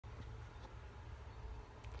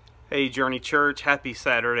Hey Journey Church, happy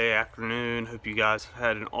Saturday afternoon. Hope you guys have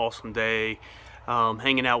had an awesome day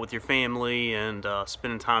hanging out with your family and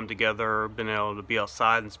spending time together, been able to be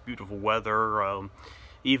outside in this beautiful weather,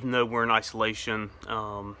 even though we're in isolation.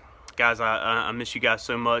 Guys, I miss you guys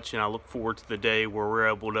so much, and I look forward to the day where we're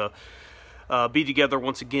able to be together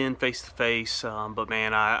once again face to face. But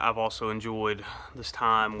man, I've also enjoyed this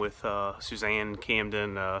time with Suzanne and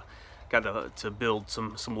Camden. Got to build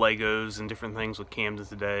some Legos and different things with Camden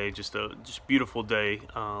today. Just beautiful day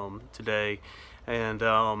today, and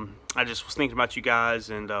I just was thinking about you guys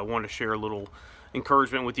and wanted to share a little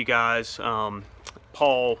encouragement with you guys.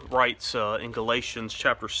 Paul writes in Galatians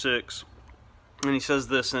chapter 6, and he says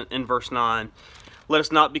this in verse 9: "Let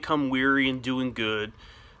us not become weary in doing good,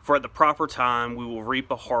 for at the proper time we will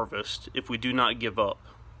reap a harvest if we do not give up.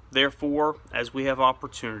 Therefore, as we have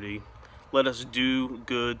opportunity, let us do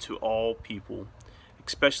good to all people,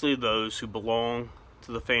 especially those who belong to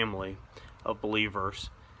the family of believers."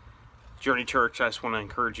 Journey Church, I just want to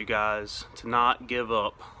encourage you guys to not give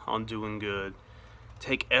up on doing good.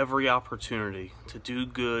 Take every opportunity to do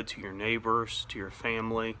good to your neighbors, to your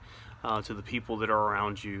family, to the people that are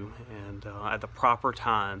around you. And at the proper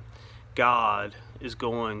time, God is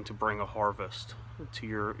going to bring a harvest to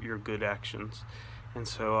your good actions. And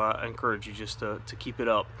so I encourage you just to keep it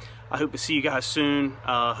up. I hope to see you guys soon.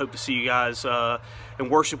 Hope to see you guys and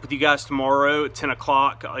worship with you guys tomorrow at 10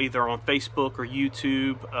 o'clock, either on Facebook or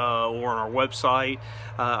YouTube or on our website.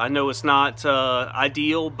 I know it's not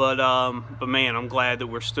ideal, but man, I'm glad that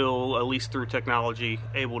we're still, at least through technology,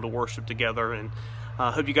 able to worship together. And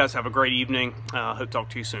hope you guys have a great evening. Hope to talk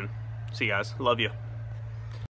to you soon. See you guys. Love you.